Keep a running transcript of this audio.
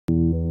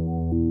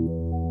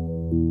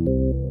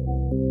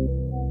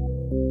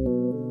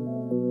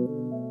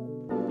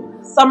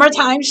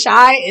Summertime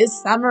Shy is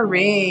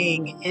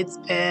summering. It's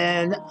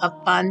been a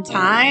fun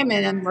time,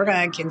 and we're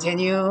going to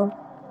continue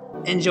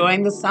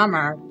enjoying the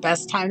summer.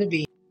 Best time to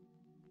be.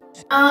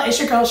 It's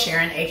your girl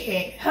Sharon,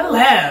 aka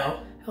hello.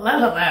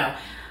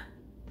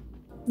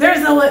 There's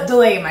a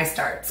delay in my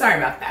start. Sorry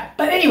about that.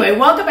 But anyway,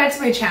 welcome back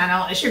to my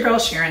channel. It's your girl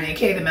Sharon,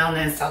 aka the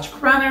Melanin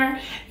Nostalgic Runner,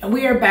 and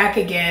we are back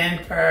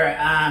again for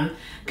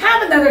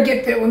kind of another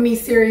Get Fit With Me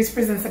series,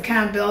 presents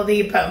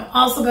accountability. But I'm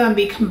also going to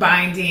be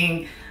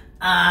combining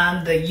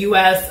the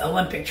U.S.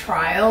 Olympic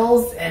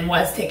trials and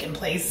what's taken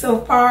place so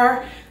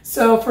far.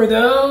 So for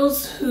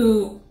those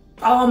who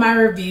follow my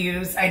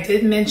reviews, I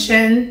did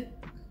mention,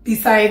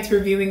 besides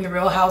reviewing the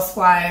Real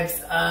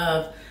Housewives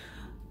of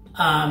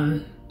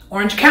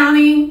Orange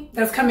County,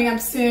 that's coming up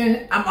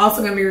soon, I'm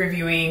also going to be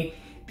reviewing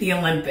the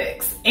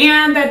Olympics.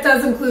 And that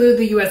does include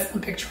the U.S.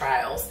 Olympic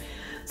trials.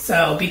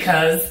 So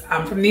because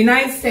I'm from the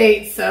United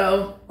States,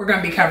 so we're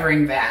going to be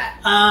covering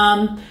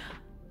that.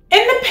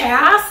 In the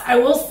past, I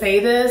will say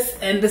this,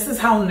 and this is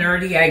how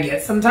nerdy I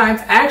get sometimes.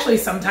 I actually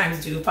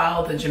sometimes do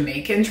follow the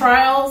Jamaican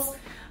trials,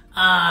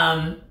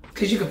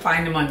 because you can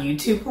find them on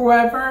YouTube or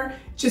whatever,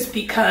 just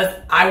because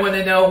I want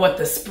to know what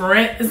the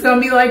sprint is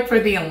going to be like for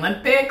the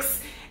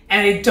Olympics.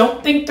 And I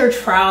don't think their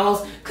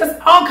trials, because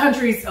all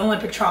countries'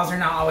 Olympic trials are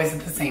not always at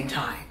the same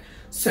time.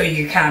 So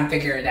you kind of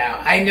figure it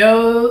out. I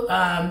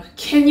know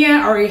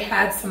Kenya already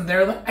had some of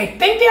their, I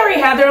think they already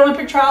had their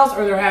Olympic trials,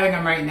 or they're having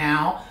them right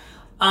now.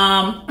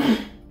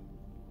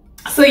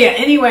 So yeah,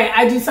 anyway,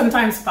 I do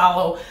sometimes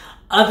follow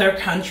other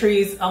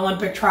countries'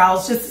 Olympic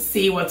trials just to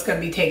see what's going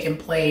to be taking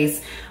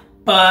place.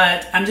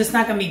 But I'm just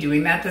not going to be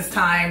doing that this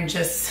time,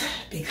 just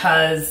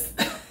because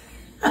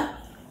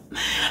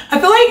I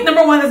feel like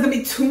number one is going to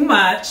be too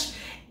much,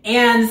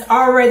 and it's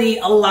already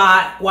a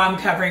lot what I'm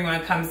covering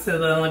when it comes to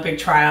the Olympic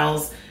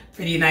trials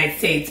for the United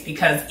States,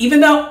 because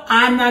even though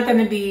I'm not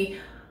going to be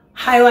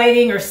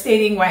highlighting or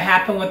stating what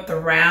happened with the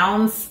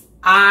rounds,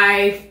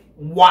 I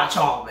watch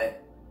all of it.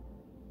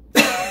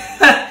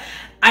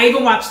 I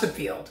even watch the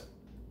field.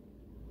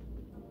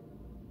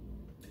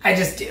 I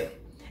just do.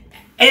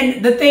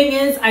 And the thing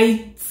is,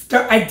 I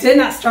did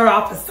not start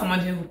off as someone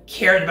who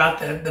cared about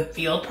the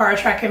field part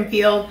of track and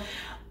field,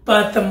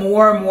 but the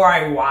more and more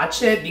I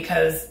watch it,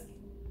 because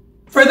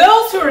for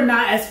those who are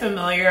not as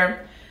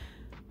familiar,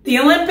 the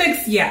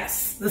Olympics,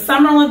 yes, the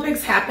Summer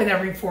Olympics happen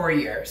every 4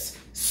 years.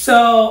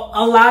 So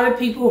a lot of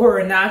people who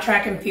are not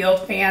track and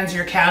field fans,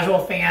 your casual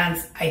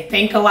fans, I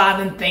think a lot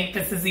of them think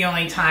this is the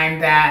only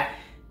time that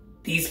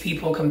these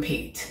people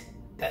compete.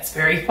 That's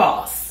very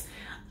false.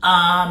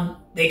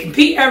 They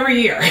compete every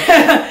year.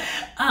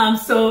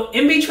 So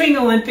in between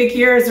Olympic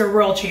years are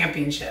World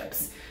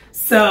Championships.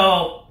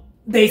 So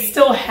they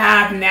still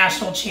have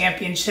national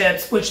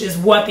championships, which is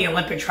what the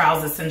Olympic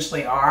trials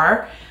essentially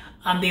are.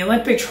 The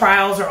Olympic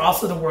trials are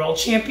also the World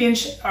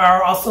Championship,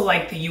 are also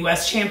like the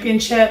US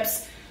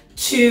Championships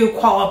to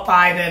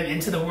qualify them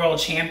into the World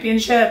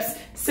Championships,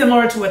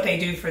 similar to what they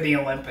do for the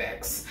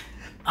Olympics.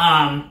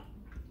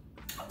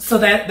 So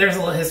that there's a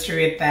little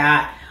history with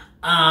that.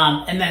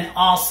 And then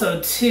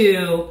also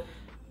too,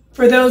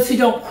 for those who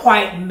don't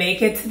quite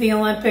make it to the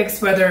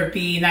Olympics, whether it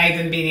be not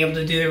even being able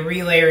to do the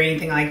relay or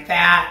anything like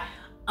that,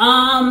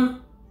 a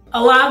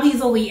lot of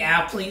these elite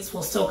athletes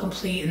will still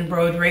compete in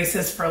road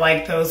races for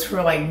like those who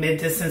are like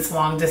mid-distance,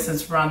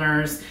 long-distance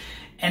runners.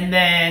 And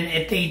then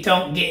if they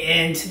don't get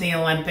into the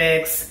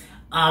Olympics,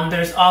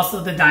 there's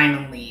also the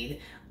Diamond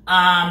League.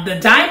 The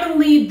Diamond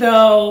League,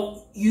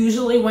 though,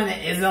 usually when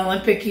it is an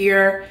Olympic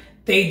year,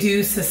 they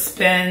do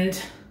suspend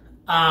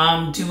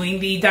doing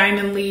the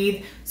Diamond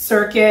League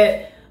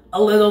circuit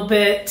a little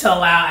bit to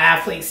allow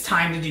athletes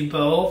time to do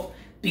both,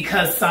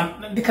 because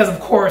of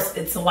course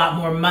it's a lot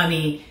more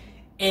money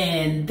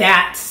in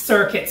that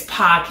circuit's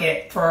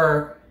pocket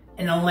for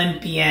an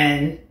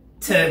Olympian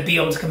to be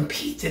able to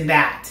compete in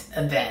that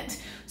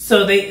event.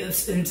 So they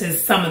into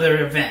some of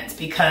their events,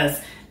 because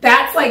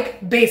that's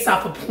like based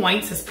off of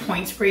points, it's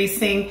points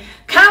racing,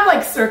 kind of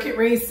like circuit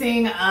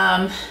racing.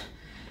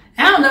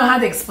 I don't know how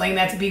to explain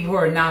that to people who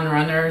are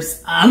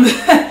non-runners,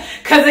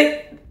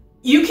 because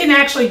you can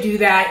actually do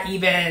that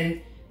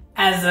even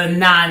as a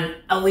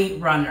non-elite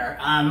runner.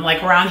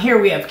 Like around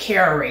here we have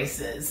Kara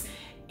races,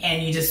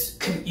 and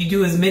you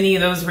do as many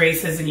of those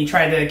races and you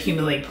try to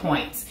accumulate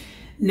points.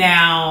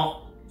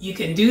 Now you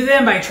can do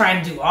them by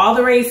trying to do all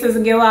the races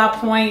and get a lot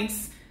of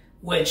points,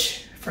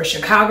 which for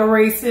Chicago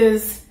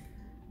races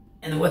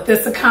and with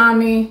this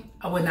economy,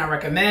 I would not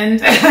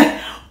recommend.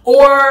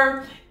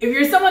 Or if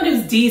you're someone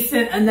who's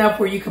decent enough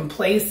where you can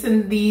place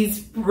in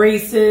these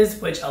races,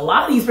 which a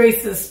lot of these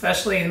races,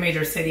 especially in a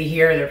major city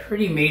here, they're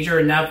pretty major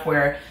enough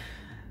where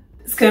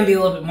it's going to be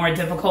a little bit more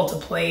difficult to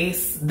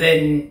place,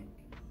 then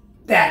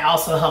that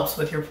also helps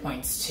with your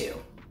points too.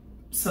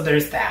 So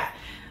there's that.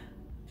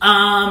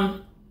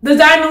 The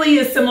Diamond League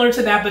is similar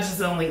to that, but just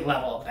an elite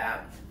level of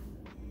that.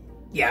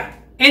 Yeah.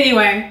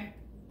 Anyway,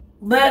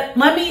 let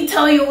me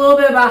tell you a little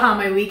bit about how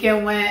my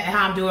weekend went and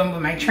how I'm doing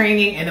with my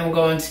training, and then we'll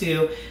go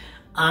into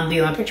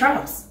the Olympic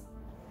trials.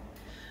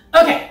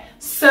 Okay,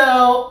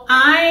 So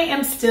I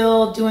am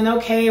still doing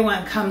okay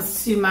when it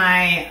comes to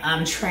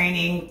my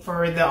training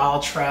for the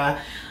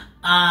ultra.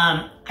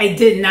 I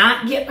did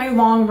not get my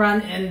long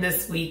run in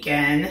this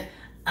weekend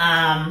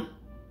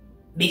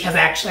because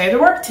actually I had to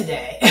work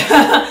today.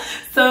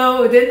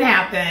 So it didn't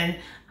happen.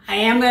 I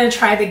am going to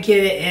try to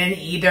get it in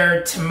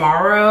either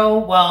tomorrow,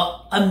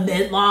 well, a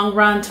mid-long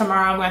run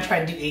tomorrow. I'm going to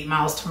try to do 8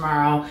 miles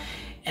tomorrow.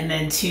 And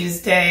then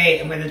Tuesday,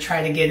 I'm going to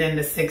try to get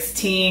into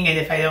 16. And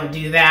if I don't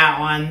do that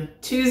on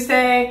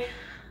Tuesday,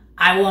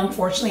 I will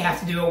unfortunately have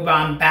to do it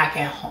while I'm back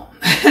at home.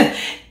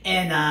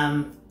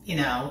 And, you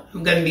know,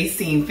 I'm going to be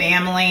seeing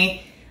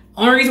family.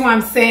 Only reason why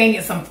I'm saying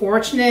it's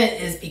unfortunate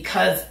is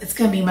because it's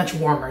going to be much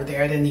warmer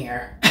there than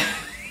here.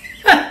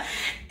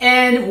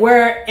 And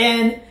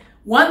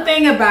one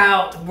thing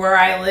about where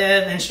I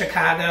live in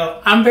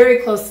Chicago, I'm very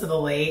close to the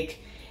lake.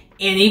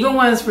 And even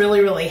when it's really,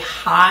 really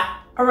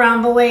hot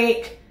around the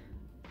lake,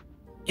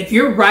 if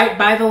you're right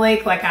by the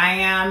lake like I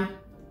am,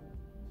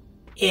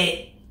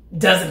 it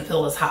doesn't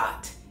feel as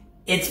hot.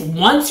 It's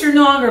once you're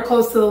no longer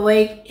close to the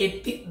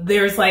lake,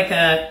 there's like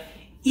a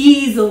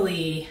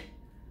easily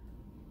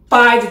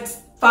 5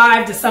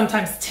 to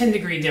sometimes 10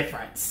 degree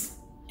difference.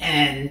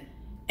 And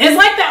it's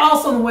like that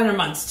also in the winter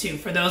months too,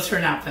 for those who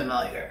are not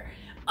familiar.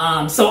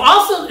 So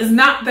also is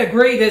not the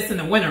greatest in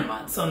the winter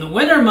months. So in the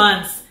winter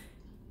months,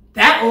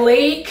 that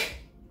lake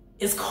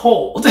is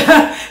cold.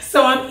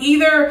 So in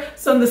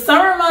the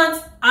summer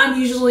months, I'm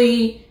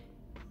usually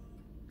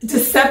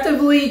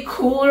deceptively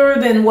cooler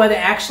than what it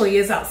actually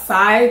is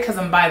outside because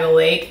I'm by the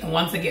lake. And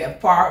once I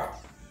get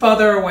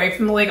further away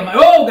from the lake, I'm like,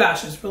 oh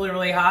gosh, it's really,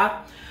 really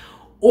hot.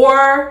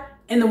 Or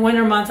in the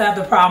winter months, I have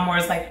the problem where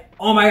it's like,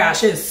 oh my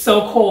gosh, it is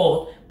so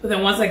cold. But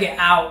then once I get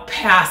out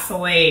past the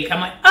lake,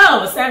 I'm like,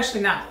 oh, it's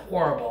actually not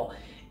horrible.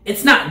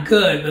 It's not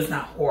good, but it's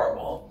not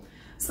horrible.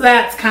 So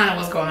that's kind of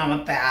what's going on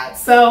with that.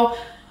 So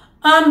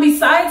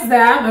besides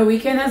that, my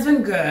weekend has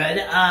been good.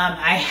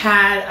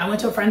 I went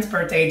to a friend's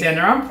birthday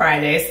dinner on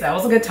Friday, so that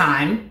was a good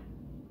time.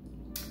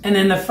 And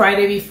then the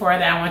Friday before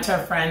that, I went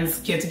to a friend's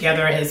get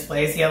together at his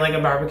place. He had like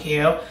a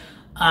barbecue.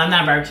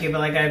 Not barbecue, but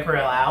like a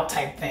grill out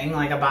type thing,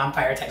 like a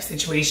bonfire type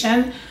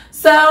situation.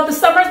 So the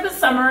summer's been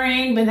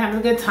summering, been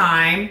having a good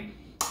time.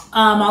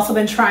 Also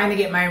been trying to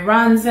get my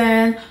runs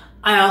in.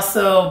 I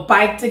also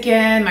biked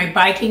again. My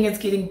biking is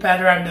getting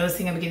better. I'm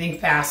noticing I'm getting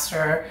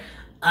faster.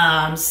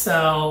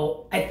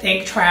 So I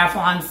think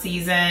triathlon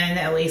season,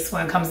 at least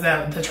when it comes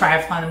to the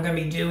triathlon I'm going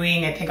to be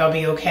doing, I think I'll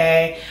be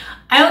okay.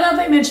 I don't know if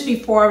I mentioned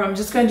before, but I'm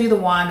just going to do the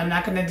one. I'm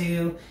not going to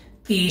do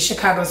the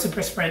Chicago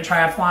Super Sprint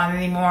Triathlon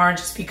anymore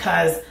just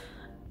because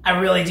I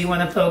really do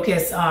want to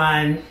focus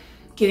on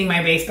getting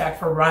my base back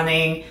for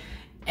running.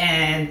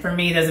 And for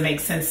me, it doesn't make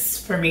sense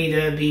for me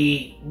to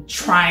be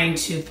trying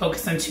to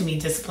focus on too many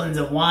disciplines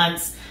at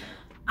once.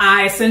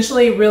 I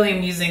essentially really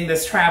am using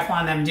this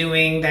triathlon I'm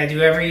doing that I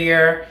do every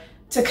year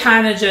to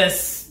kind of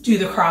just do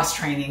the cross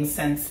training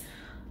since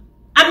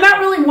I'm not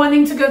really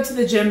wanting to go to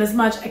the gym as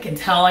much. I can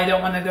tell I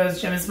don't want to go to the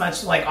gym as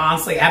much. Like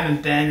honestly, I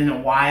haven't been in a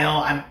while.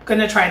 I'm going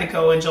to try to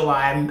go in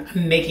July. I'm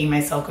making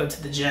myself go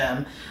to the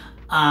gym.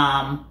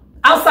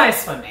 Outside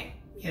swimming.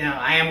 You know,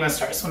 I am going to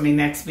start swimming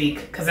next week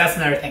because that's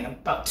another thing. I'm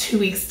about 2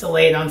 weeks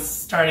delayed on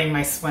starting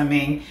my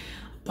swimming,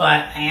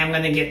 but I am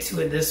going to get to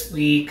it this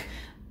week.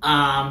 When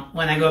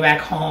I go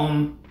back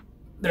home,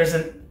 there's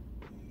a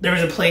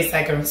place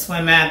I can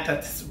swim at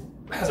that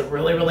has a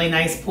really, really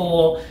nice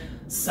pool.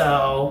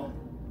 So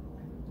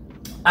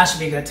I should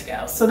be good to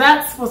go. So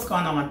that's what's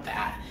going on with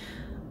that.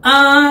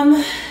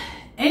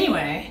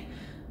 Anyway,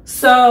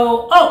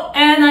 so,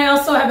 and I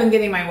also have been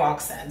getting my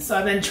walks in. So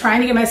I've been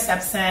trying to get my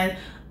steps in.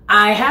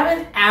 I have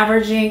been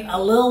averaging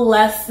a little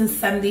less than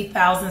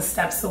 70,000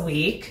 steps a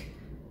week.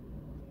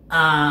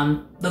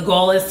 The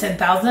goal is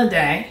 10,000 a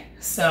day.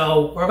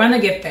 So we're going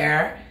to get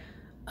there.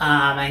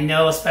 I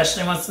know,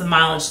 especially once the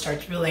mileage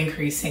starts really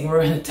increasing,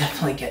 we're going to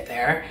definitely get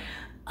there.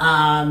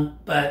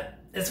 But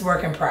it's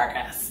work in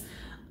progress.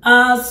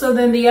 So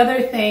then the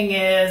other thing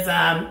is,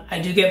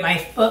 I do get my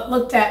foot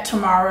looked at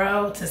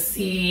tomorrow to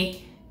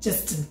see,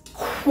 just to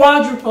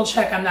quadruple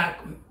check I'm not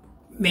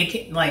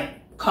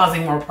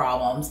causing more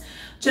problems.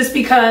 Just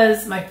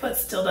because my foot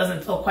still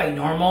doesn't feel quite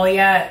normal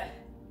yet.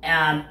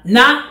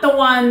 Not the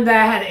one that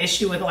I had an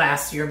issue with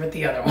last year, but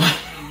the other one.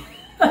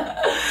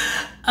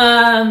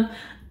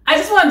 I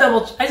just want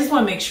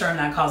to make sure I'm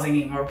not causing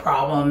any more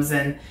problems.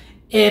 And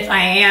if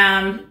I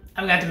am,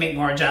 I'm gonna have to make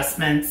more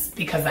adjustments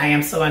because I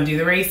am still gonna do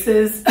the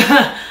races.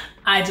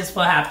 I just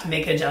will have to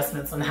make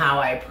adjustments on how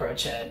I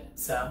approach it.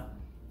 So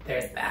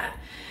there's that.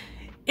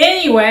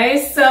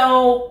 Anyway,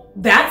 so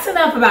that's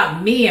enough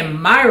about me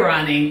and my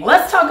running.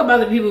 Let's talk about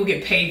the people who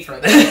get paid for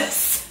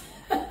this.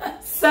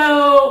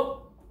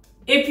 So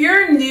if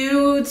you're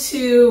new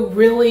to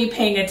really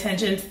paying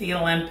attention to the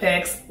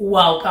Olympics,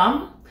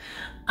 welcome.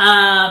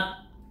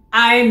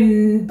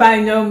 I'm by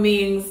no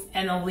means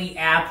an elite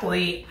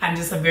athlete. I'm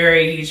just a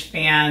very huge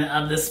fan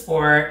of the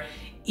sport.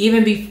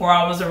 Even before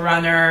I was a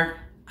runner,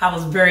 I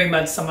was very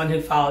much someone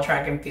who followed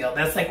track and field.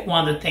 That's like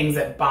one of the things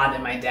that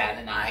bonded my dad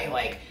and I.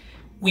 Like,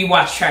 we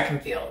watch track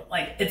and field.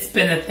 Like, it's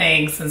been a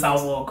thing since I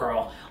was a little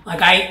girl.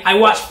 Like, I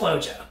watch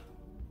FloJo.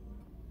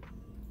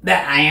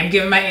 That I am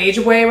giving my age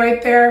away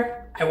right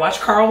there. I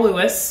watched Carl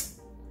Lewis,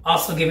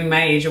 also giving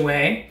my age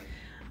away.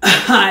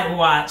 I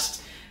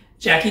watched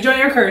Jackie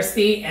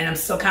Joyner-Kersee, and I'm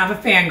still kind of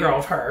a fangirl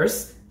of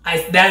hers.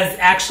 That is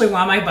actually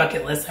one of my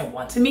bucket lists. I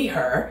want to meet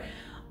her.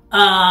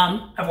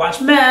 I've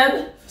watched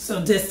Meb,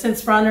 so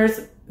Distance Runners.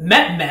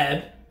 Met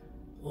Meb.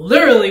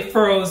 Literally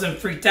froze and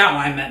freaked out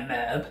when I met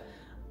Meb.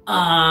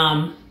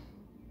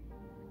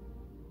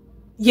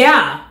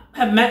 Yeah,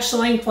 I've met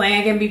Shalane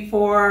Flanagan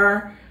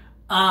before.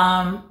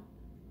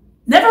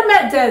 Never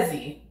met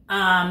Desi.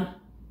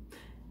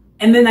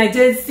 And then I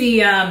did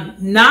see,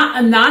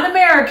 not a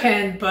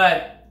non-American,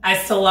 but I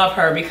still love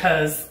her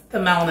because the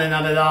melanin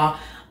of it all.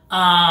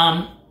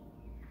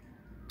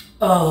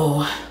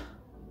 Oh,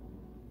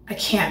 I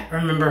can't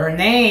remember her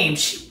name.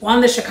 She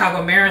won the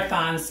Chicago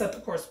Marathon, set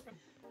the course.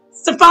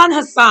 Stefan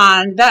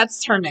Hassan,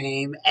 that's her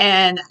name.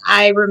 And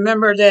I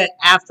remembered it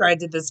after I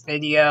did this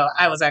video.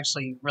 I was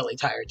actually really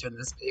tired doing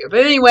this video. But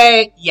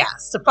anyway, yeah,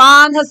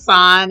 Stefan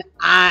Hassan,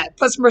 I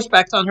put some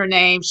respect on her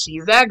name.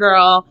 She's that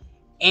girl.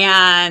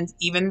 And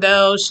even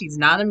though she's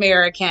not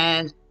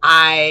American,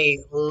 I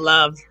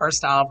love her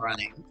style of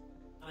running.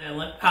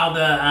 How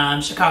the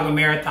Chicago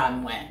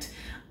Marathon went.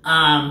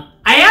 I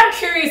am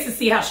curious to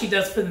see how she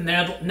does for the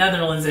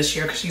Netherlands this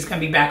year because she's going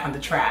to be back on the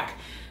track.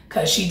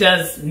 Because she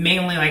does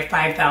mainly like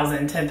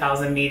 5,000,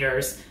 10,000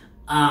 meters.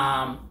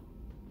 And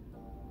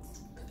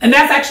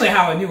that's actually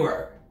how I knew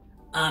her.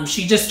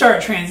 She just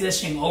started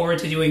transitioning over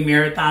to doing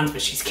marathons,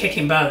 but she's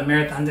kicking butt at the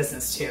marathon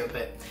distance too.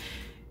 But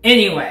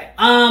anyway,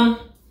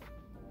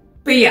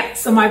 but yeah,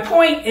 so my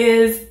point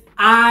is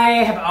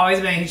I have always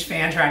been a huge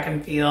fan of track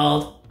and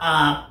field.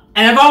 And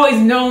I've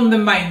always known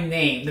them by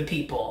name, the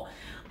people.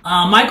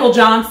 Michael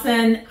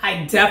Johnson,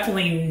 I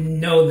definitely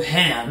know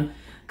him.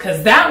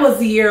 Because that was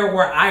the year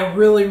where I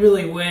really,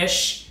 really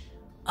wish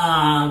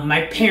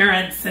my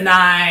parents and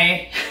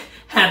I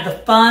had the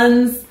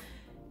funds,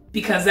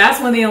 because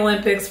that's when the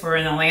Olympics were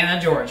in Atlanta,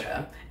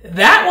 Georgia.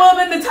 That would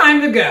have been the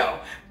time to go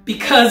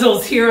because it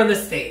was here in the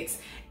States.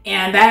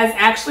 And that is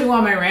actually one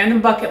of my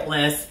random bucket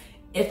lists.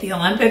 If the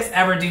Olympics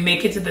ever do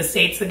make it to the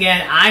States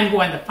again, I'm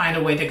going to find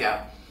a way to go.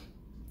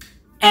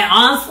 And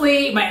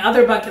honestly, my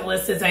other bucket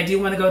list is I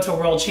do want to go to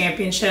World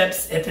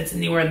Championships if it's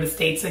anywhere in the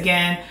States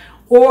again.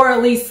 Or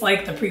at least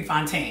like the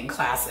Prefontaine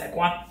Classic,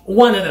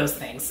 one of those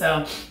things.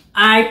 So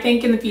I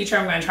think in the future,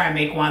 I'm going to try and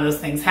make one of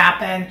those things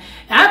happen. And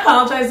I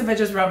apologize if I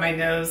just rubbed my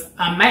nose.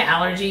 My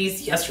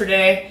allergies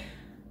yesterday,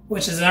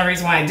 which is another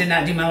reason why I did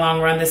not do my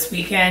long run this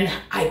weekend.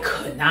 I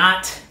could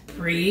not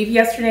breathe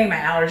yesterday. My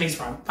allergies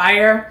were on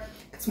fire.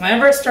 Because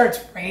whenever it starts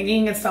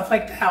raining and stuff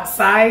like that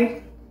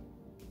outside,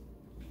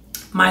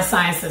 my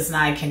sinuses and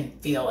I can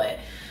feel it.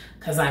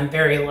 Because I'm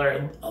very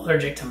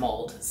allergic to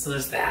mold. So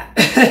there's that.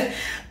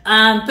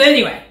 But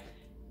anyway,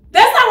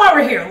 that's not why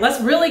we're here. Let's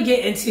really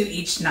get into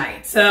each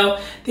night. So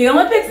the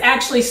Olympics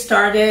actually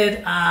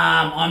started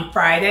on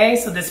Friday,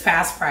 so this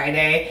past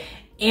Friday.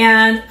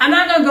 And I'm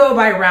not going to go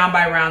by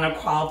round of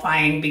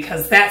qualifying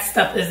because that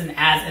stuff isn't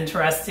as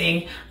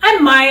interesting. I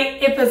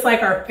might, if it's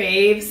like our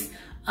faves,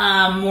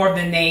 more of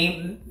the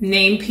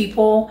name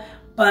people.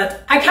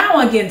 But I kind of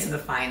want to get into the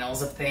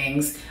finals of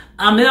things.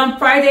 And on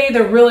Friday,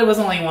 there really was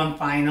only one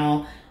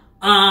final.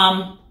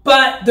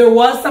 But there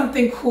was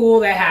something cool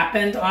that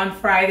happened on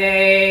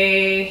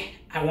Friday.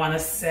 I want to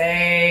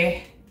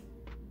say,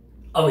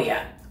 oh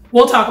yeah,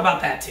 we'll talk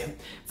about that too.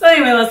 So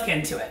anyway, let's get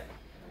into it.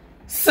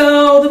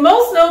 So the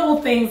most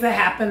notable things that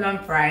happened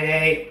on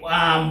Friday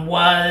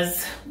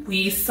was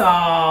we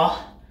saw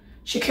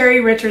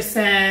Sha'Carri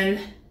Richardson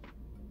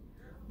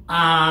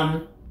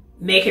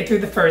make it through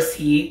the first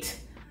heat.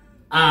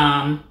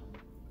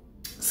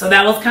 So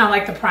that was kind of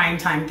like the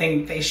primetime thing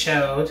that they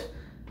showed.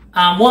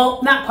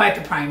 Well, not quite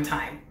the prime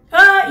time.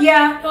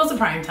 Yeah, it was a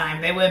prime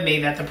time. They would have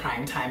made that the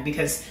prime time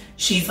because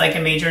she's like a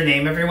major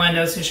name. Everyone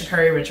knows who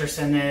Sha'Carri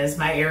Richardson is,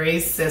 my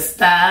Aries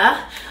sister.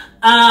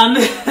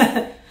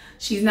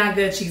 She's not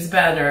good, she's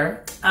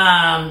better.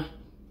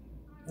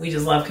 We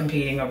just love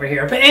competing over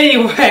here. But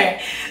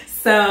anyway,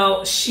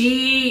 so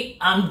she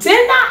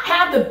did not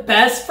have the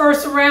best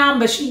first round,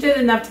 but she did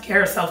enough to get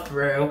herself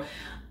through.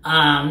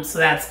 So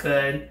that's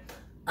good.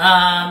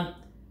 And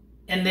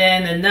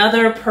then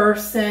another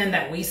person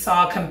that we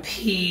saw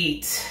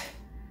compete.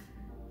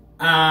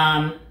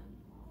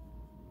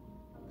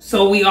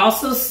 So we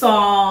also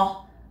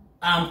saw,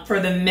 for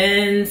the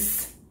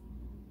men's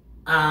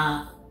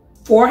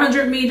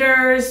 400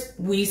 meters,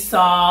 we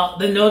saw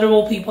the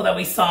notable people that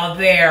we saw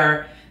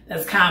there.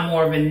 That's kind of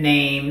more of a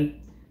name.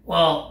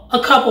 Well,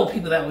 a couple of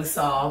people that we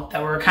saw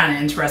that were kind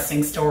of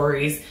interesting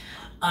stories,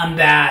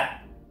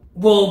 that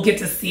we'll get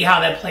to see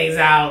how that plays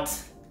out,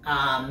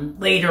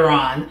 later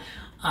on.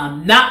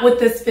 Not with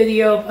this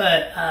video,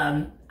 but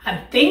I'm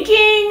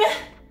thinking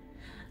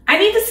I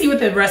need to see what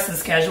the rest of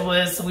the schedule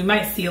is. So we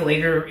might see it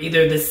later,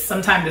 either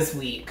sometime this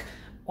week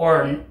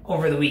or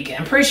over the weekend.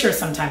 I'm pretty sure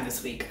sometime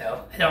this week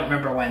though. I don't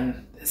remember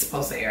when is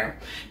supposed to air.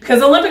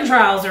 Because Olympic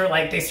trials are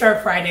like, they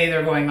start Friday,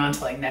 they're going on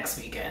to like next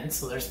weekend.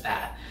 So there's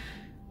that.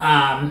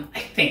 I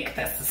think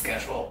that's the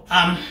schedule.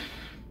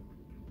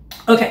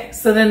 Okay,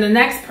 so then the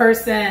next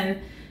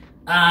person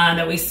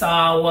that we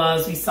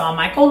saw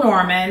Michael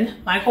Norman.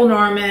 Michael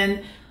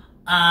Norman,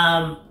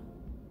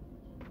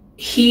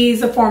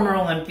 he's a former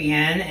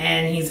Olympian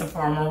and he's a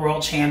former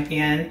world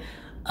champion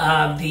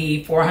of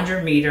the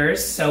 400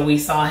 meters. So we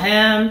saw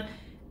him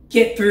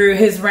get through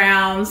his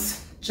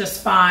rounds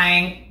just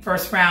fine.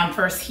 First round,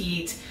 first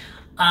heat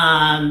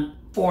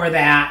for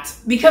that.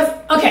 Because,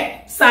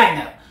 okay, side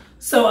note.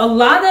 So a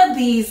lot of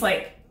these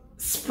like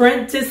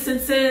sprint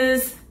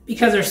distances,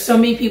 because there's so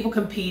many people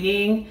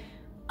competing,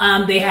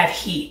 they have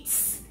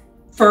heats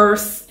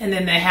first, and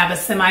then they have a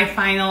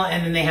semifinal,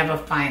 and then they have a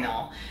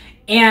final.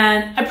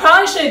 And I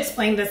probably should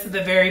explain this at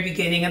the very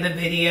beginning of the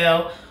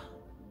video.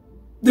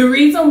 The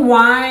reason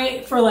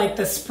why for like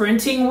the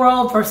sprinting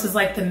world versus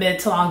like the mid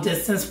to long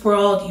distance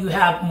world, you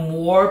have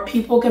more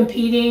people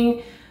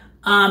competing,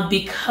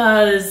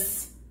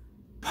 because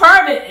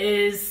part of it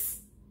is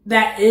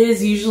that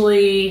is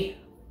usually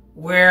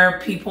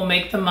where people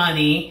make the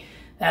money.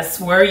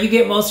 That's where you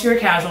get most of your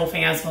casual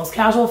fans. Most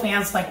casual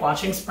fans like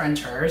watching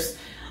sprinters.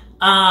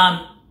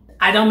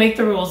 I don't make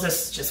the rules.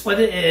 It's just what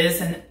it is.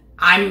 And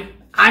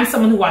I'm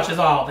someone who watches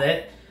all of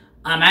it.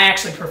 I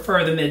actually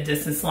prefer the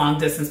mid-distance,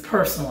 long-distance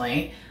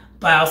personally.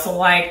 But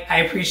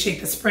I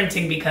appreciate the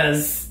sprinting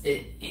because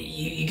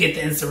you get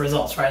the instant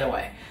results right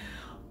away.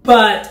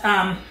 But,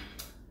 and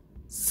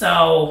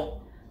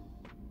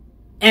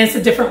it's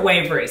a different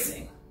way of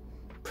racing,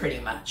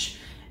 pretty much.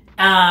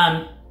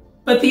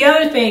 But the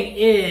other thing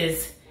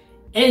is,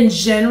 in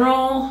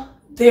general,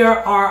 there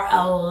are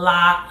a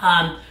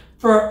lot,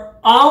 for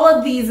all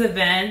of these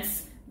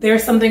events,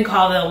 there's something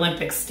called the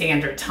Olympic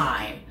Standard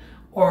Time.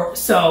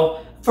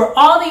 So for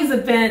all these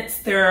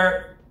events,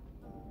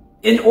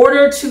 in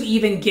order to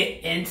even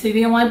get into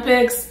the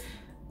Olympics,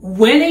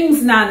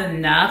 winning's not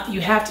enough.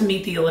 You have to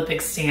meet the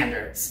Olympic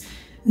standards.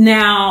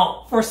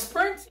 Now, for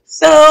sprint...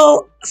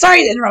 So,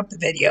 sorry to interrupt the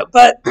video,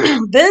 but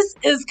this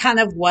is kind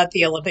of what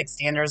the Olympic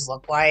standards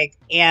look like.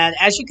 And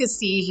as you can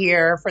see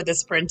here for the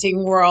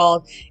sprinting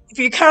world,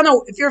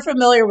 if you're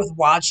familiar with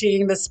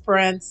watching the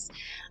sprints,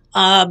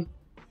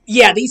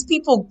 yeah, these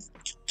people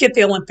get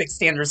the Olympic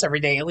standards every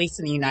day, at least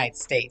in the United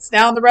States.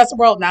 Now, in the rest of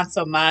the world, not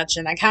so much.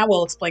 And I kind of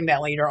will explain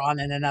that later on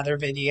in another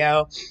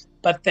video.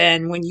 But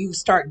then when you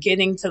start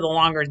getting to the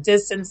longer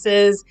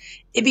distances,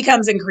 it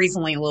becomes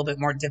increasingly a little bit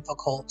more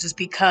difficult just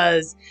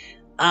because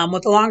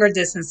with the longer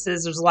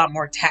distances, there's a lot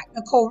more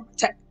technical.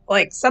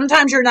 Like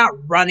sometimes you're not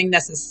running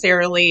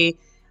necessarily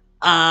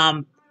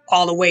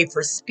all the way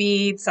for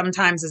speed.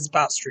 Sometimes it's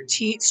about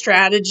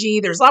strategy.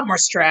 There's a lot more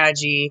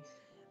strategy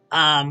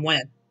when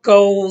it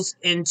goes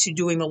into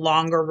doing the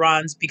longer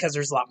runs because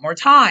there's a lot more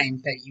time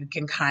that you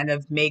can kind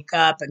of make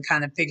up and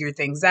kind of figure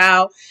things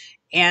out.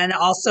 And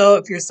also,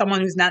 if you're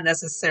someone who's not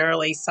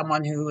necessarily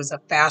someone who is a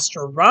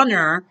faster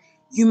runner,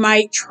 you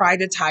might try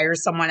to tire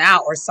someone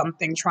out or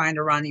something trying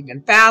to run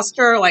even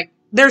faster. Like,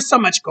 there's so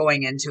much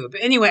going into it.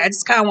 But anyway, I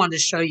just kind of wanted to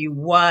show you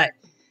what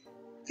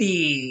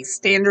the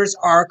standards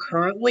are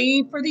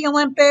currently for the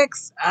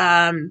Olympics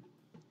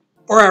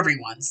for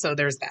everyone. So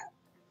there's that.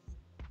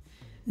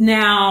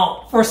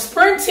 Now, for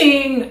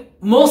sprinting,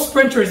 most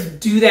sprinters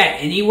do that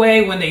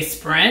anyway when they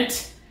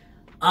sprint.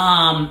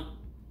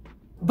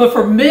 But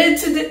for mid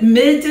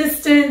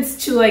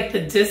distance to like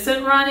the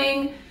distant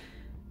running,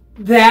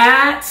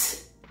 that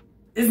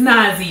is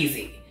not as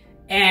easy.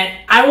 And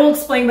I will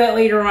explain that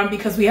later on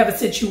because we have a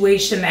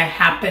situation that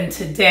happened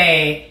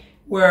today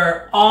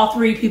where all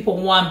three people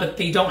won, but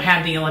they don't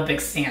have the Olympic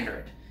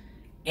standard.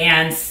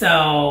 And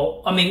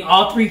so, I mean,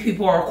 all three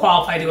people are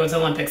qualified to go to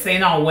Olympics. They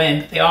didn't all win,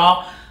 but they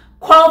all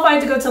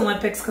qualified to go to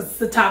Olympics because it's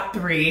the top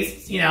three,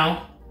 you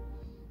know,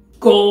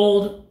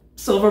 gold,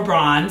 silver,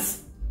 bronze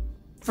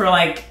for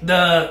like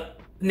the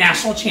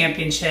national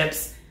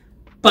championships,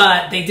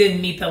 but they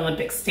didn't meet the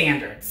Olympic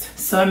standards.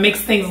 So it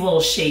makes things a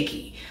little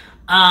shaky.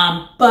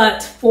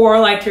 But for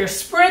like your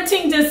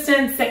sprinting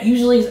distance, that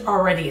usually is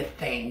already a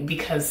thing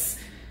because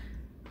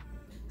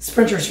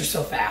sprinters are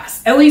so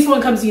fast, at least when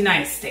it comes to the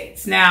United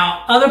States.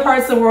 Now, other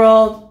parts of the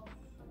world,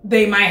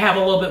 they might have a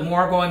little bit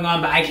more going on,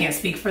 but I can't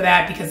speak for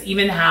that because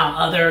even how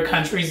other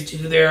countries do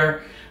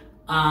their,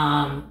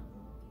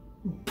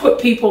 put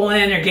people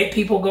in or get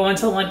people going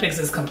to Olympics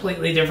is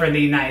completely different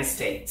than the United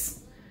States.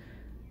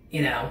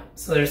 You know,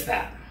 so there's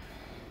that.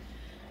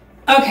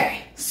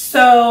 Okay,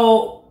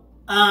 so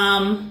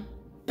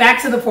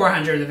back to the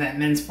 400 event,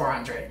 men's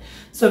 400.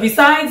 So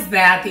besides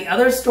that, the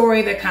other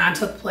story that kind of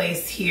took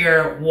place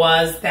here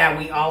was that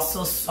we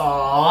also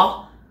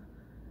saw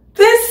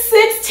this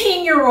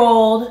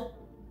 16-year-old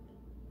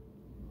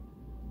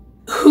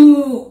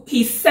who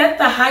he set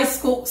the high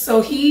school,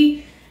 so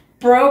he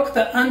broke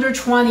the under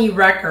 20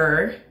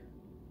 record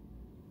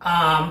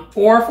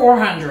for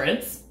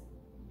 400s,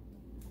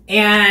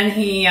 and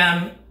he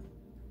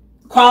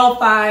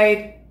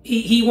qualified.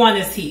 He won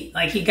his heat,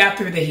 like he got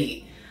through the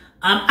heat.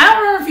 I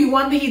don't remember if he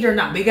won the heat or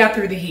not, but he got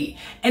through the heat.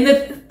 And the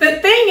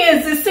thing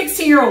is, this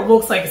 16-year-old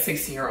looks like a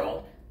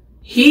 16-year-old.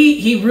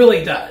 He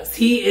really does.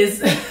 He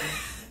is,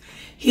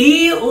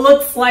 he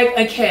looks like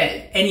a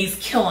kid, and he's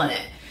killing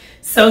it.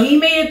 So he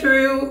made it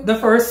through the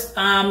first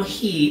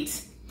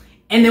heat,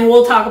 and then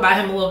we'll talk about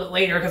him a little bit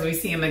later because we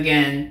see him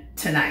again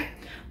tonight.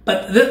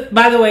 But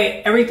by the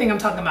way, everything I'm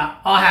talking about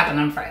all happened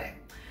on Friday.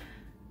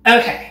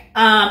 Okay.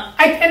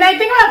 I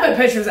think I'm gonna put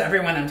pictures of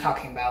everyone I'm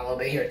talking about a little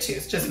bit here too,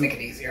 so just to make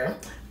it easier.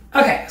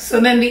 Okay, so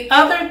then the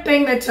other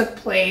thing that took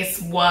place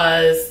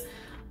was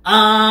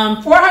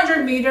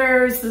 400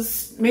 meters.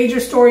 This major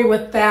story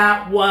with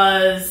that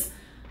was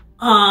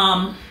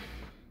for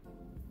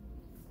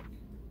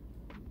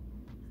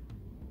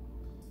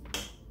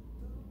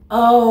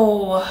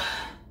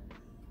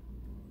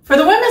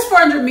the women's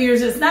 400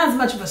 meters, it's not as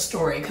much of a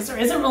story because there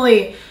isn't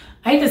really,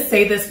 I hate to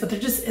say this, but there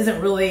just isn't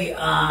really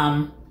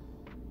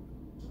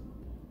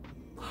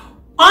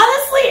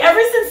honestly,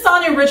 ever since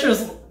Sanya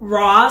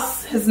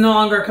Richards-Ross has no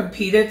longer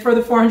competed for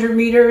the 400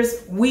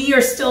 meters, we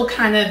are still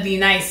kind of, the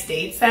United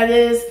States that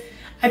is,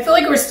 I feel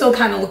like we're still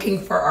kind of looking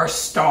for our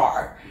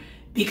star.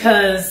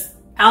 Because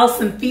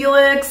Allison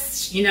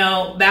Felix, you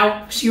know,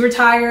 that she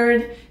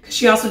retired because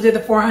she also did the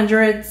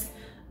 400s.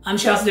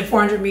 She also did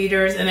 400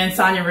 meters, and then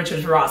Sanya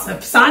Richards-Ross. And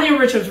Sanya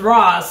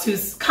Richards-Ross,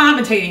 who's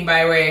commentating,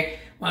 by the way,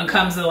 when it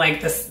comes to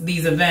like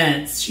these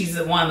events, she's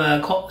one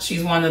of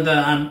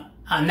the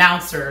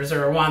announcers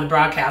or one of the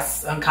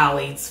broadcast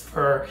colleagues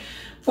for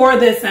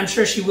this, and I'm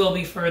sure she will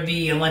be for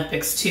the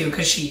Olympics too,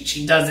 because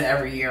she does it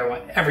every year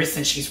ever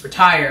since she's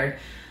retired.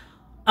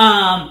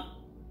 No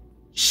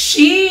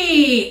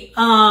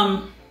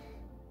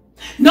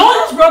one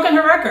has broken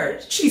her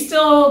record. She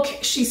still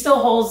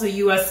holds the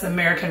U.S.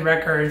 American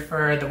record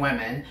for the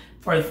women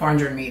for the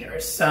 400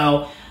 meters.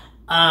 So,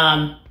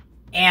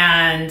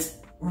 and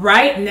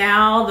right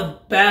now the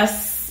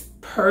best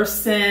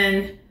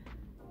person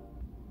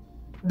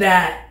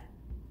that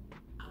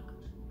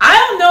I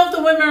don't know if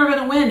the women are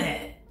going to win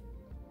it,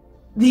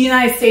 the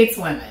United States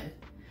women.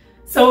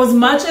 So as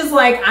much as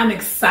like I'm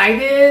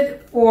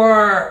excited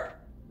for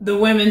the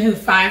women who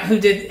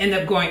did end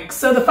up going,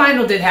 so the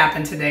final did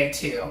happen today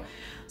too.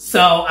 So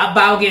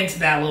I'll get into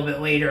that a little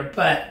bit later,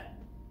 but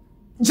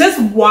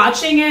just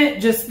watching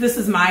it, this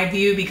is my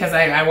view because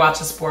I watch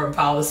the sport and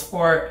follow the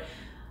sport.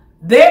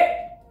 They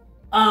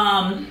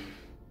have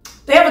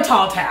a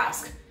tall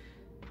task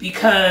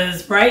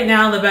because right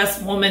now the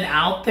best woman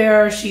out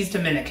there, she's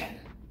Dominican.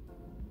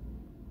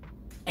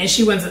 And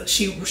she runs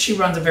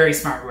a very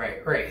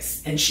smart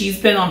race, and she's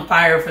been on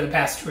fire for the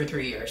past 2 or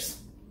 3 years.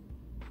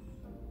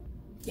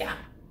 Yeah.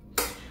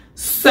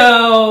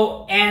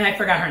 So, and I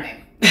forgot her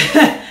name.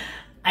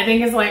 I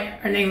think it's like,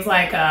 her name's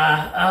like,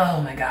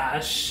 oh my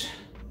gosh.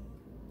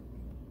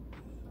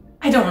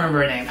 I don't remember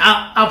her name.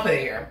 I'll put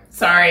it here.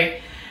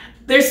 Sorry.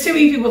 There's too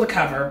many people to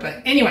cover,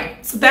 but anyway,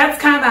 so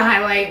that's kind of the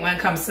highlight when it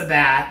comes to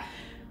that.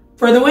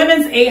 For the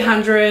women's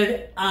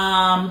 800,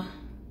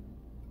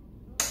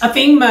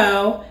 Afine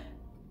Mo,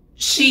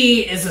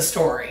 she is a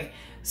story.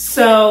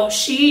 So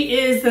she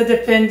is the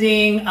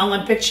defending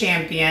Olympic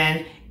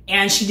champion,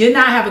 and she did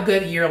not have a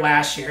good year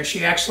last year.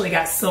 She actually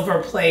got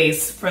silver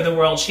place for the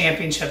World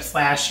Championships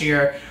last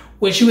year,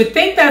 which you would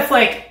think that's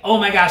like, oh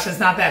my gosh, that's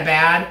not that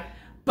bad.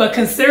 But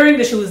considering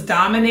that she was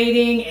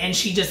dominating and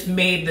she just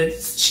made the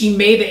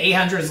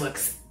 800s look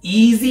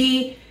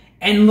easy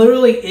and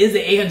literally is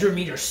an 800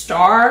 meter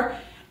star,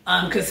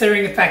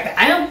 considering the fact that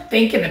I don't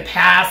think in the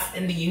past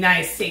in the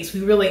United States, we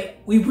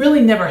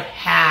really never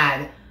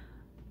had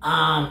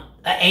an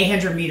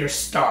 800 meter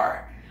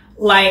star.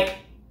 Like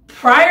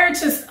prior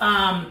to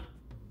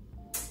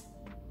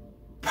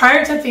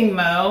Afine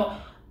Mo,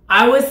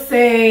 I would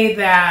say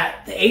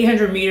that the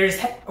 800 meters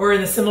were in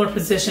the similar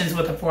positions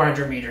what the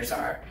 400 meters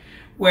are,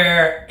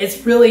 where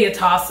it's really a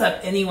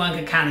toss-up. Anyone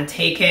could kind of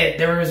take it.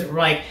 There was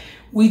like,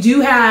 we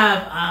do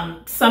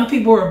have some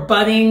people are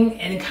budding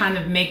and kind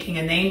of making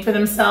a name for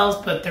themselves,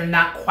 but they're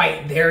not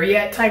quite there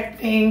yet type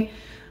thing.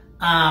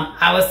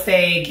 I would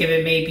say give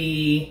it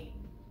maybe,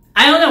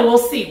 I don't know, we'll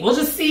see. We'll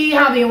just see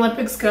how the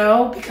Olympics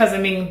go, because I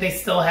mean, they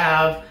still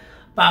have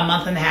about a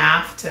month and a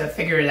half to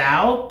figure it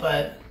out,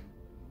 but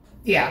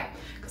yeah,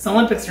 because the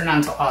Olympics are not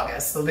until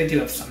August, so they do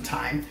have some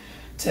time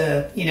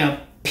to, you know,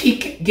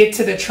 peak, get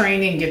to the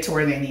training, get to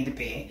where they need to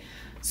be.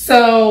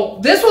 So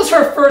this was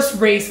her first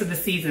race of the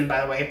season,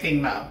 by the way,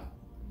 Afine Mo,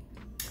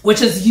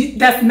 which is,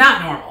 that's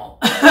not normal.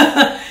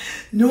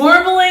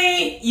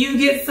 Normally you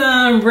get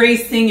some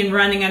racing and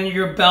running under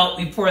your belt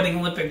before the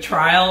Olympic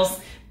trials,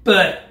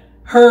 but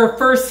her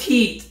first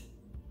heat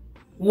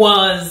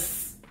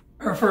was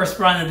her first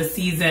run of the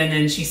season,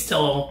 and she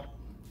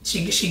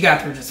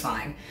got through just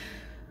fine.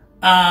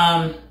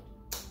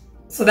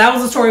 So that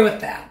was the story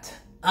with that.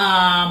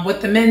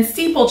 With the men's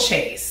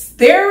steeplechase,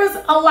 there was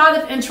a lot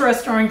of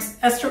interesting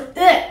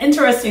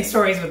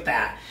stories with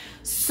that.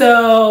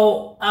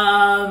 So,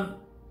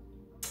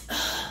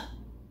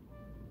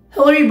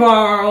 Hillary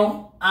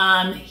Barr,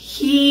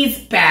 he's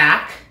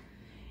back,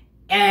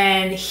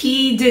 and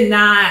he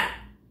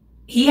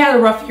he had a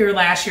rough year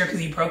last year because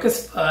he broke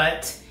his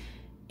foot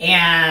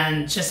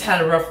and just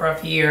had a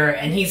rough year.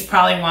 And he's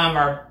probably one of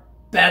our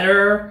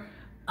better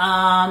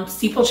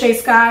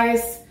steeplechase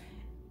guys.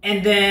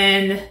 And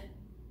then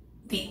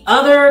the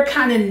other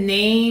kind of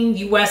name,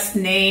 U.S.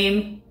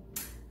 name,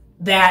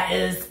 that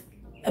is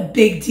a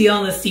big deal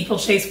in the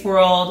steeplechase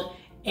world,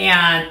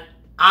 and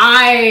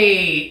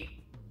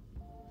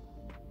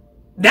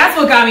that's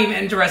what got me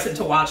interested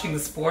to watching the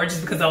sport,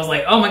 just because I was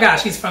like, oh my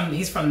gosh, he's from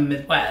the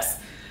Midwest.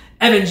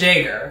 Evan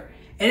Jager.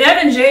 And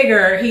Evan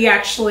Jager, he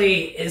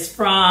actually is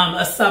from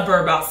a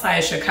suburb outside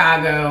of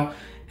Chicago,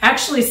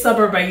 actually a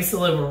suburb I used to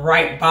live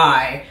right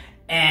by,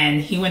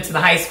 and he went to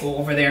the high school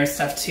over there and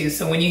stuff too.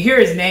 So when you hear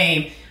his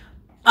name,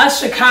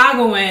 us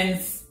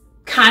Chicagoans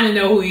kind of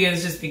know who he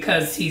is just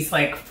because he's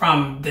like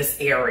from this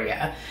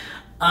area.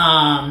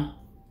 And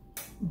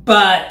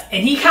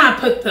he kind of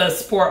put the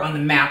sport on the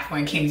map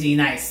when it came to the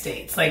United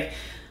States. Like,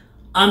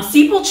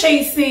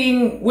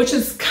 steeplechasing, which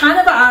is kind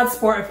of an odd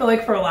sport, I feel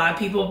like, for a lot of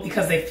people,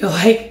 because they feel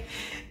like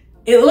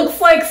it looks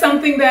like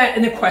something that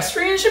an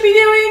equestrian should be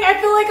doing. I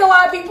feel like a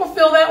lot of people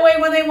feel that way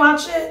when they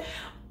watch it.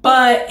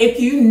 But if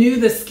you knew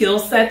the skill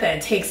set that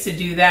it takes to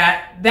do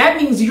that, that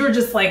means you're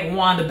just like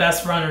one of the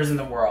best runners in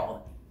the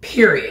world,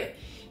 period.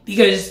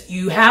 Because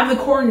you have the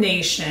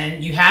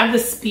coordination, you have the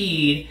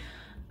speed.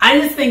 I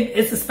just think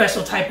it's a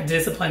special type of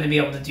discipline to be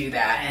able to do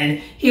that. And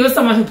he was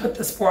someone who put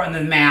the sport on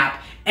the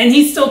map, and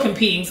he's still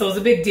competing. So it was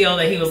a big deal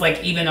that he was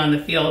like even on the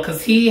field,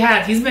 because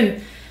he's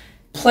been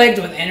plagued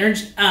with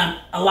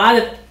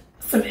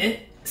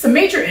some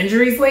major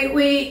injuries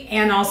lately.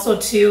 And also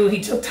too, he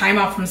took time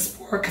off from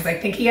sport because I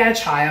think he had a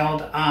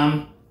child.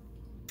 And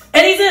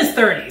he's in his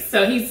 30s.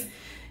 So he's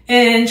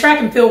in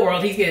track and field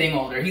world. He's getting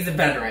older. He's a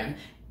veteran.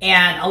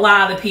 And a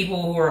lot of the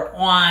people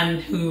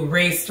who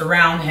raced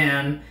around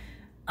him,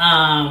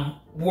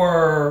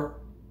 were,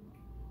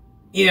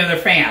 their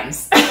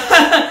fans.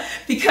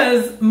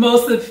 Because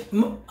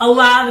a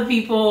lot of the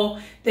people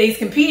that he's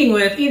competing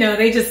with,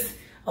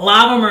 a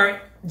lot of them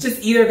are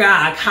just either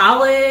got out of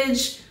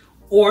college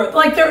or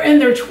like they're in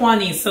their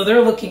 20s. So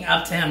they're looking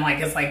up to him like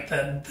it's like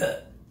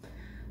the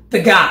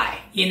guy,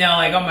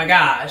 like, oh my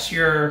gosh,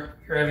 you're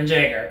Evan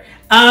Jager.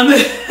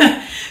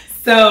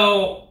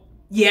 So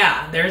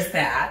yeah, there's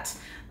that.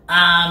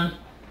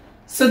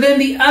 So then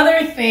the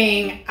other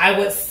thing I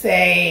would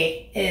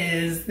say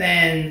is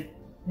then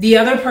the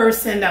other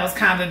person that was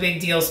kind of a big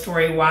deal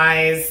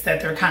story-wise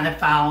that they're kind of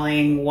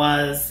following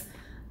was,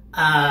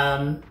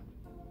 I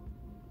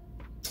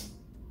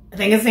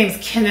think his name's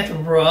Kenneth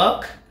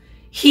Rook.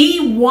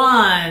 He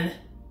won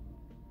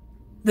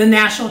the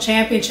national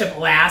championship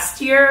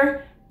last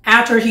year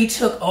after he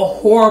took a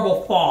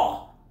horrible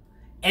fall.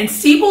 And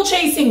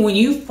steeplechasing, when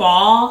you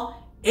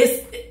fall,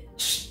 you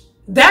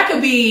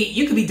could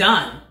be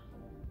done.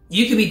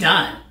 You could be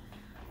done.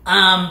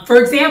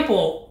 For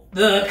example,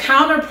 the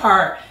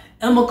counterpart,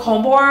 Emma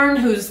Colborn,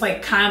 who's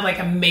like kind of like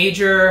a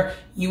major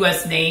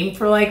U.S. name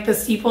for like the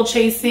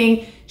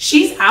steeplechasing,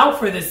 she's out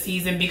for this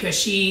season because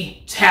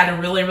she had a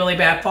really, really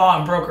bad fall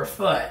and broke her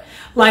foot.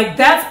 Like,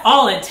 that's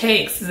all it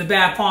takes is a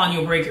bad fall and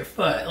you'll break your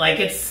foot. Like,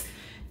 it's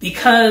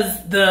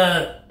because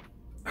the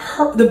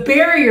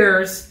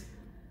barriers,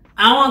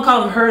 I don't want to call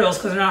them hurdles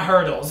because they're not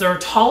hurdles. They're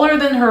taller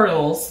than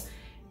hurdles.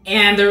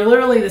 And they're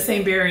literally the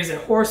same barriers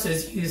that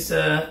horses use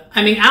to,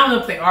 I don't know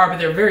if they are, but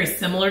they're very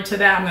similar to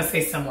that. I'm going to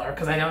say similar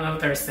because I don't know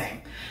if they're the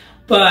same.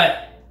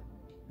 But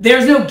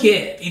there's no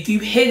give. If you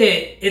hit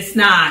it, it's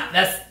not,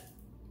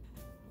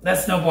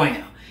 that's no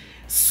bueno.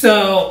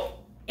 So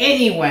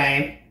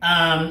anyway,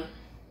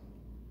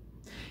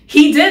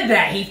 he did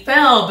that. He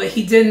fell, but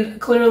he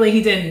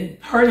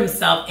didn't hurt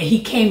himself. And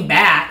he came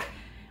back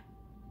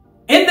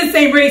in the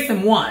same race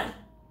and won.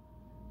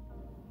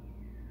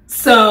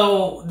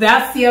 So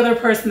that's the other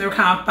person they're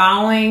kind of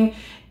following.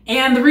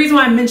 And the reason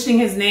why I'm mentioning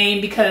his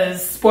name,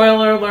 because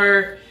spoiler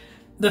alert,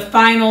 the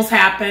finals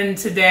happened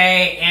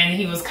today and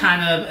he was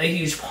kind of a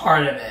huge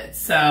part of it.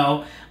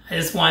 So I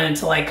just wanted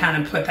to like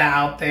kind of put that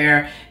out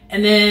there.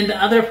 And then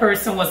the other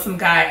person was some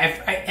guy,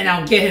 and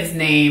I'll get his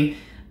name,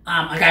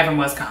 a guy from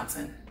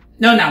Wisconsin.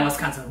 No, not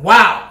Wisconsin.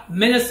 Wow.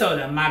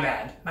 Minnesota. My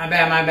bad.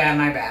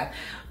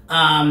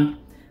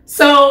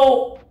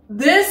 So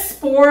this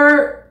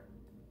sport,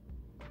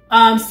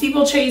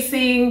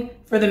 steeplechasing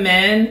for the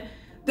men,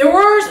 there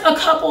were a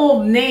couple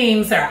of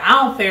names that are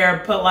out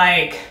there, but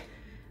like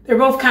they're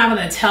both kind of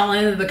on the tail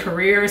end of the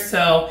career.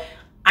 So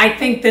I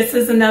think this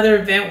is another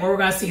event where we're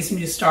going to see some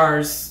new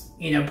stars,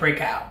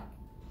 break out.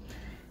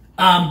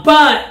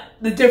 But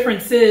the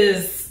difference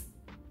is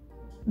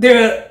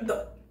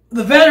the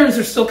veterans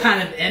are still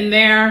kind of in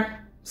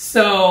there.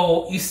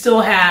 So you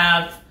still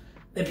have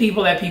the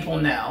people that people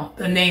know,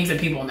 the names that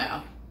people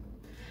know.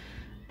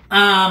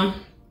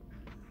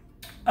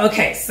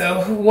 Okay,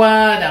 so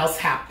what else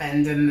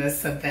happened in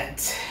this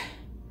event?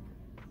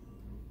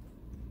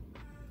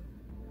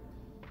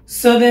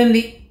 So then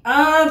the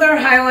other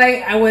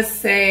highlight I would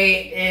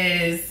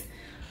say is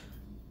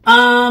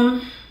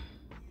the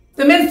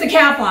men's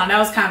decathlon. That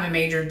was kind of a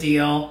major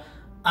deal.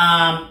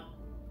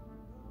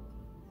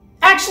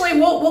 Actually, actually,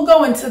 we'll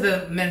go into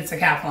the men's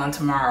decathlon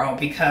tomorrow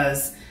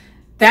because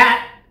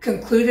that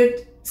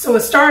concluded. So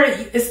it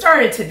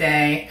started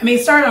today. I mean,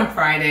 it started on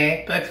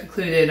Friday, but it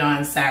concluded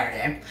on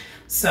Saturday.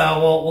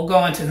 So we'll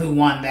go into who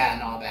won that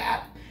and all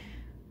that.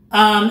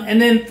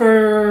 And then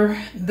for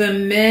the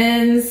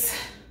men's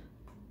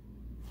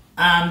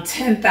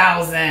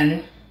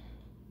 10,000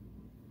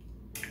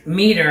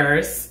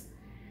 meters,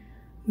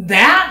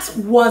 that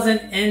was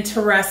an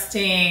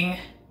interesting,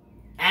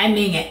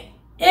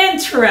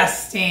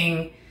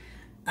 interesting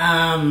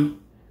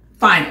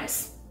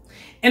finals.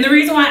 And the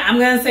reason why I'm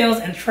going to say it was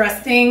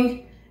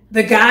interesting,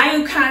 the guy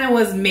who kind of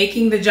was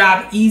making the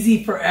job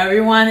easy for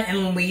everyone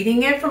and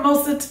leading it for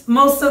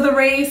most of the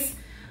race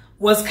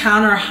was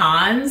Conner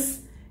Hans.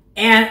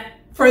 And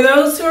for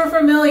those who are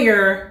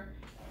familiar,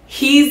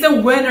 he's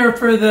the winner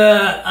for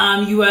the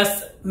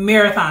U.S.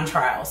 Marathon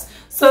Trials.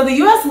 So the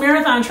U.S.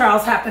 Marathon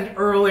Trials happened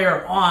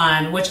earlier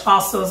on, which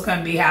also is going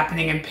to be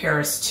happening in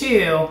Paris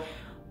too.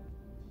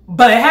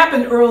 But it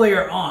happened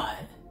earlier on.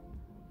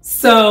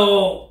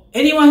 So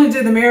anyone who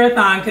did the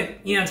marathon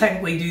could,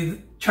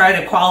 technically try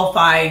to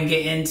qualify and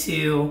get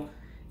into,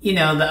 the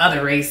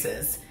other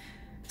races.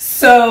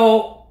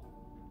 So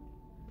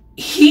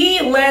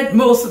he led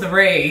most of the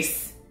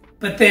race,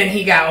 but then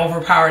he got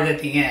overpowered at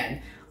the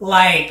end.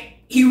 Like,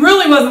 he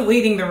really wasn't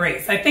leading the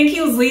race. I think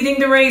he was leading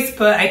the race,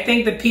 but I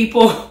think the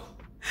people,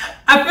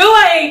 I feel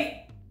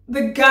like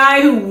the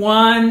guy who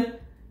won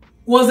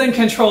was in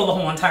control the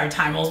whole entire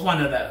time. It was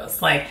one of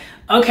those. Like,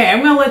 okay,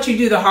 I'm going to let you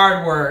do the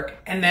hard work,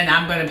 and then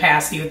I'm going to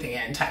pass you at the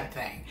end type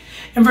thing.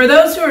 And for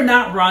those who are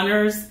not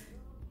runners,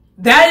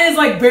 that is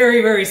like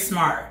very, very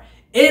smart.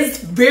 It's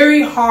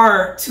very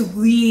hard to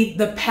lead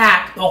the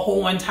pack the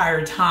whole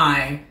entire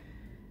time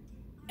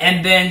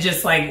and then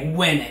just like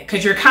win it,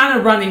 because you're kind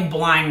of running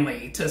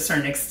blindly to a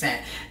certain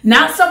extent.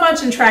 Not so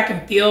much in track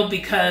and field,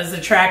 because the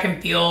track and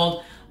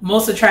field,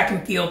 most of the track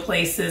and field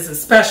places,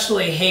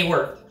 especially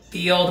Hayward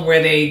Field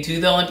where they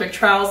do the Olympic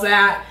trials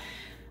at,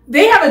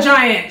 they have a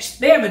giant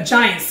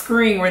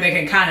screen where they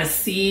can kind of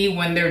see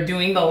when they're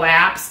doing the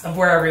laps of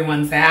where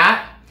everyone's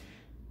at.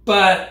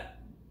 But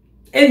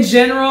in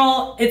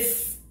general,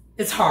 it's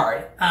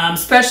hard,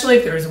 especially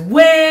if there's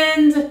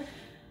wind.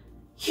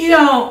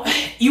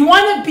 You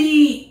want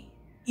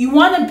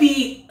to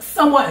be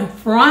somewhat in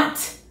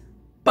front,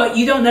 but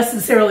you don't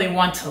necessarily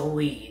want to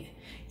lead.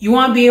 You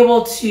want to be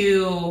able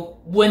to,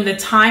 when the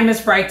time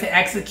is right to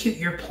execute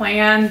your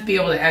plan, be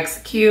able to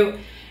execute.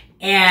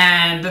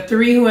 And the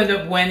three who ended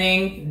up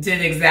winning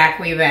did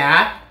exactly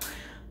that.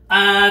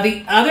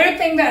 The other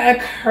thing that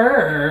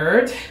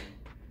occurred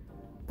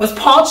was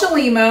Paul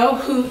Chelimo,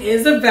 who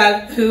is a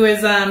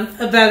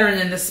veteran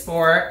in the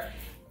sport,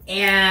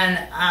 and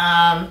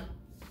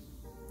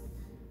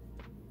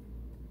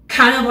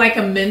kind of like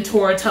a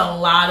mentor to a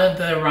lot of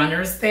the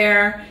runners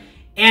there.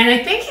 And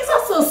I think he's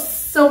also a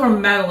silver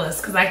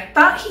medalist, because I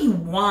thought he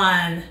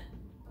won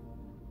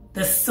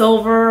the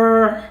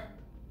silver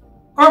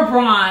or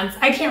bronze.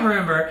 I can't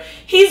remember.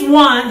 He's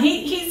won.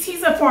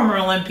 He's a former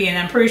Olympian.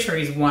 I'm pretty sure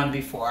he's won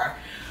before.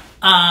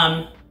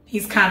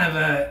 He's kind of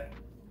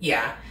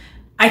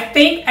I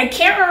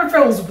can't remember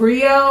if it was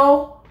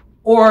Rio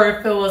or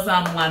if it was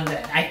London.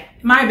 I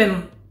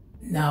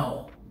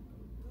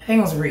think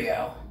it was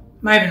Rio.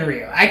 Might have been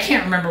Rio. I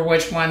can't remember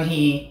which one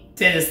he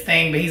did his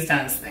thing, but he's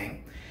done his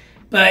thing.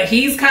 But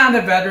he's kind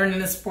of the veteran in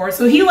the sport.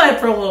 So he led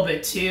for a little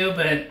bit too,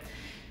 but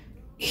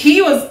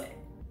he was,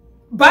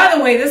 by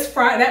the way,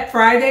 that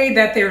Friday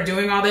that they were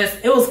doing all this,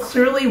 it was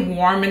clearly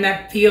warm in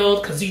that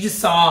field, because you just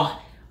saw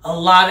a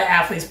lot of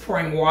athletes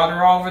pouring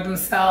water all over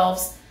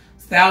themselves.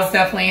 So that was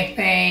definitely a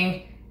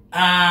thing.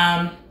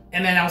 And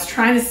then I was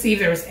trying to see if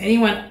there was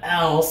anyone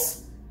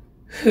else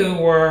who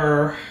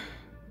were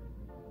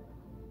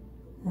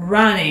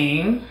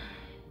running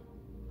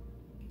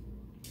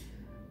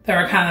that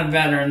were kind of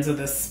veterans of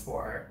this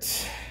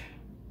sport.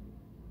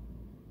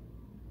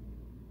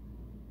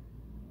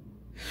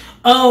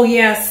 Oh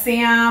yeah,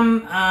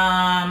 Sam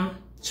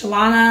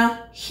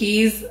Chalana,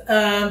 he's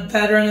a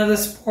veteran of the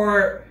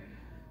sport.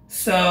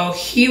 So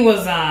he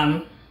was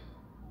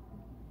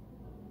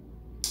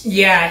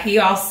he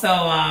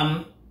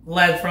also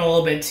led for a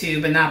little bit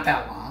too, but not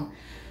that long.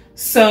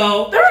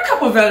 So there were a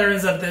couple of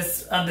veterans of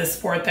this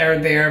sport that are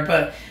there,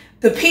 but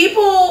the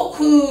people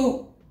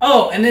who,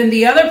 and then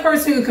the other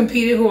person who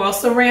competed who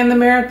also ran the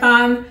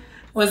marathon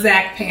was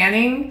Zach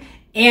Panning.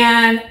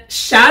 And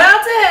shout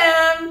out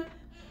to him,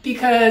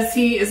 because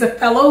he is a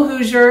fellow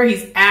Hoosier.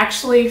 He's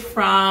actually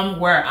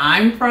from where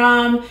I'm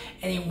from,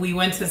 and we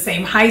went to the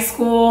same high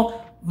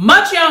school,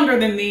 much younger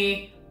than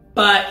me,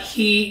 but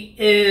he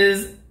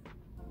is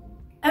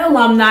an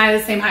alumni of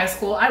the same high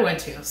school I went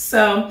to.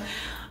 So,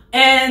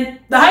 and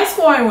the high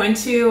school I went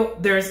to,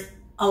 there's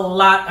a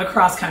lot of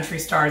cross-country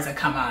stars that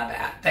come out of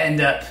that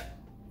end up,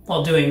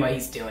 doing what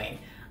he's doing.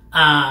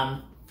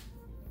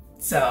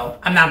 So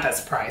I'm not that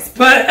surprised,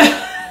 but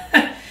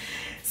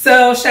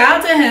so shout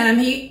out to him.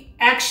 He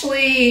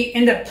actually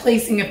ended up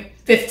placing a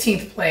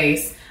 15th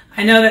place.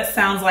 I know that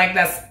sounds like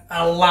that's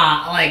a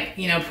lot,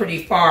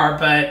 pretty far,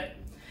 but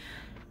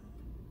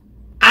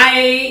I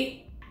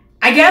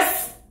I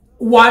guess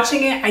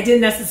watching it, I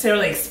didn't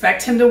necessarily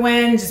expect him to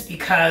win just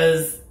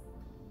because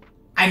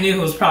I knew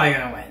who was probably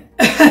going to win.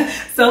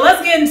 So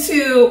let's get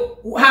into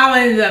how it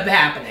ended up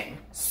happening.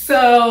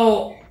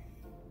 So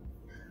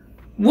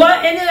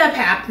what ended up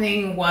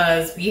happening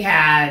was we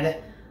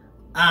had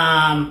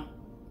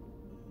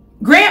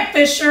Grant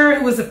Fisher,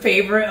 who was a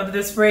favorite of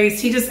this race.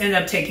 He just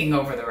ended up taking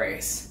over the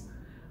race.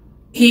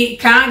 He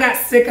kind of got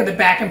sick of the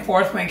back and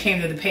forth when it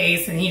came to the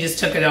pace, and he just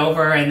took it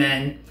over, and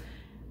then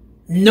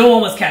no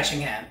one was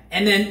catching him.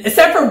 And then,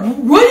 except for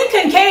Woody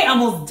Kincaid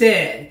almost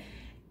did.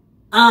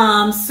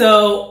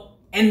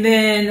 And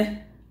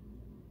then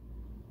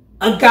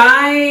a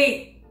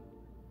guy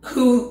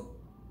who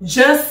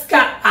just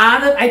got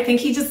out of, I think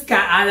he just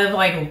got out of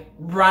like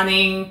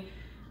running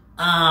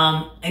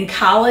in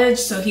college,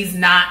 so he's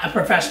not a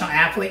professional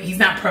athlete. He's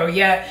not pro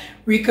yet.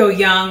 Rico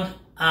Young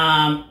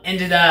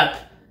ended up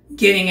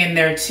getting in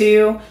there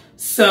too.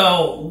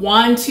 So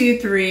 1, 2,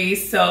 3.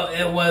 So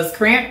it was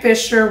Grant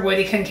Fisher,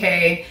 Woody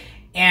Kincaid,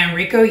 and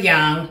Rico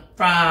Young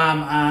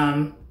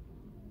from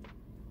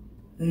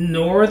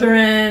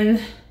Northern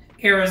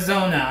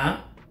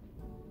Arizona.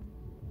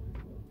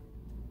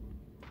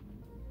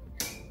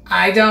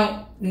 I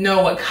don't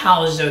know what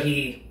college though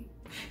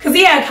because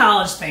he had a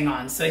college thing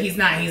on, so he's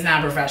not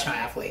a professional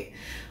athlete.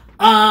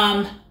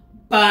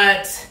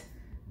 But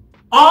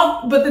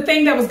the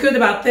thing that was good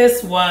about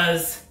this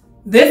was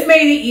this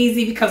made it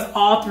easy because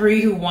all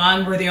 3 who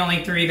won were the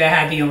only 3 that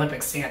had the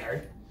Olympic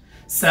standard.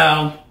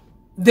 So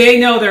they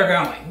know they're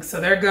going.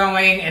 So they're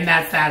going, and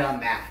that's that on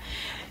that.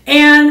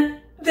 And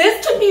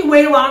this took me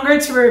way longer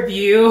to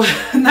review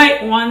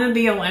night 1 of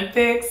the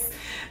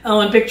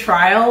Olympic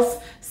trials.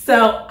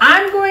 So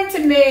I'm going to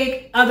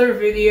make other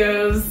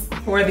videos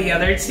for the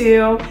other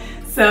 2.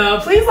 So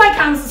please like,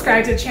 comment,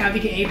 subscribe to the channel if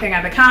you get anything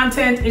out of the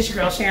content. It's your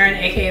girl Sharon,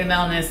 aka the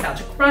Melanin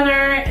Nostalgic Runner,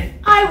 and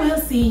I will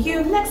see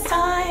you next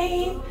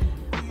time.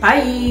 Bye.